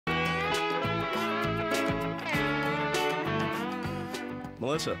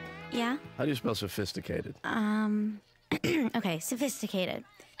Melissa, Yeah? how do you spell sophisticated? Okay, sophisticated.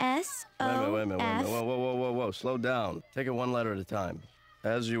 S-O-F... Wait a minute. Whoa. Slow down. Take it one letter at a time.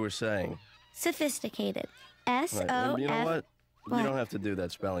 As you were saying. Sophisticated. Right. S-O-F... You know what? What? You don't have to do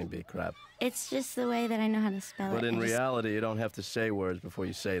that spelling bee crap. It's just the way that I know how to spell it. But in reality, you don't have to say words before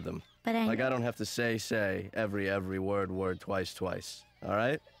you say them. But I... Like, I don't have to say, every word, twice. All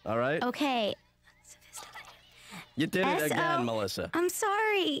right? Okay. Sophisticated. You did it again, Melissa. I'm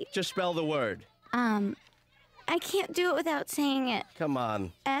sorry. Just spell the word. I can't do it without saying it. Come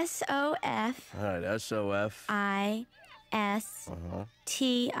on. S-O-F... All right, S-O-F. I-S-T-I...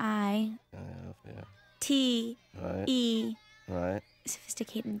 Yeah. T-E... Right.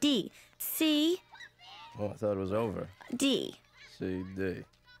 Sophisticated. D. C... Oh, I thought it was over. D. C-D.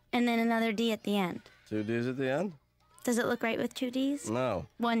 And then another D at the end. 2 D's at the end? Does it look right with 2 Ds? No.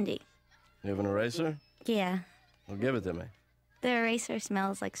 1 D. You have an eraser? Yeah. Well, give it to me. The eraser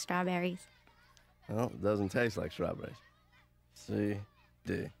smells like strawberries. Well, it doesn't taste like strawberries.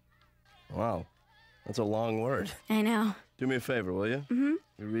 C-D. Wow. That's a long word. I know. Do me a favor, will you? Mm-hmm.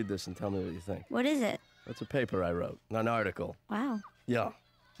 You read this and tell me what you think. What is it? That's a paper I wrote. An article. Wow. Yeah.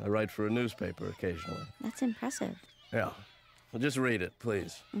 I write for a newspaper occasionally. That's impressive. Yeah. Well, just read it,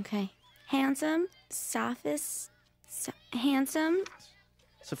 please. Okay. Handsome, handsome.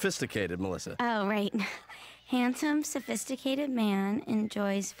 Sophisticated, Melissa. Oh, right. Handsome, sophisticated man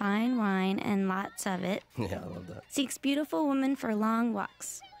enjoys fine wine and lots of it. Yeah, I love that. Seeks beautiful women for long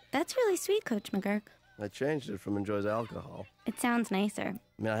walks. That's really sweet, Coach McGuirk. I changed it from enjoys alcohol. It sounds nicer.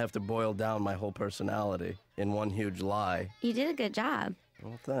 I mean, I have to boil down my whole personality in one huge lie. You did a good job.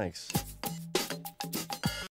 Well, thanks.